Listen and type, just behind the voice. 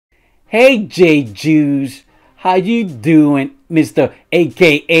Hey j.juice, how you doing, Mr.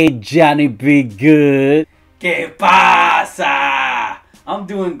 AKA Johnny Be Good? ¿Qué pasa? I'm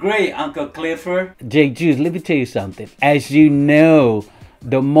doing great, Uncle Clifford. j.juice, let me tell you something. As you know,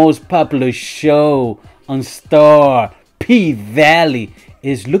 the most popular show on Star P Valley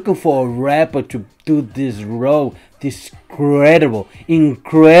is looking for a rapper to do this role, this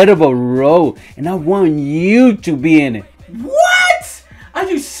incredible role, and I want you to be in it. What? Are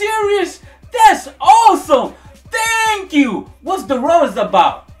you serious? That's awesome! Thank you! What's the role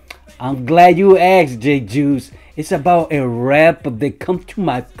about? I'm glad you asked, j.juice. It's about a rapper that come to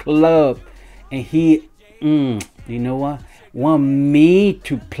my club and he, you know what? Want me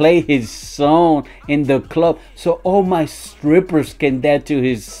to play his song in the club so all my strippers can dance to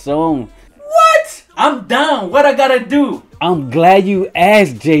his song. What? I'm down. What I gotta do? I'm glad you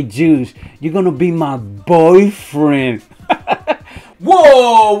asked, j.juice. You're gonna be my boyfriend.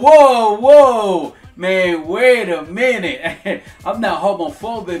 Whoa! Man, wait a minute. I'm not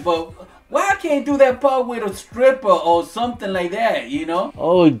homophobic, but why I can't do that part with a stripper or something like that, you know?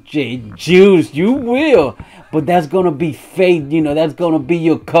 Oh, j.juice, you will. But that's gonna be fake, you know, that's gonna be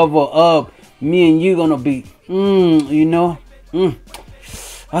your cover up. Me and you gonna be, you know.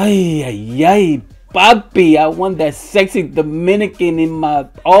 Ay, papi, I want that sexy Dominican in my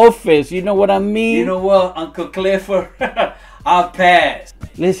office, you know what I mean? You know what, Uncle Clifford? I'll pass.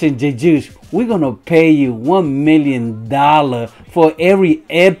 Listen, j.juice, we're gonna pay you $1 million for every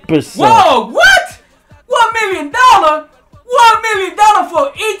episode. Whoa, what? $1 million? $1 million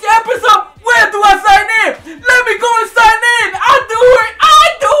for each episode? Where do I sign in? Let me go and sign in. I do it.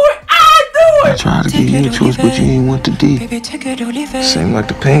 I tried to give you a choice, but you ain't want the D. Seemed like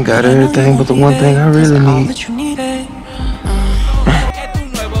the paint got everything but the one thing I really need.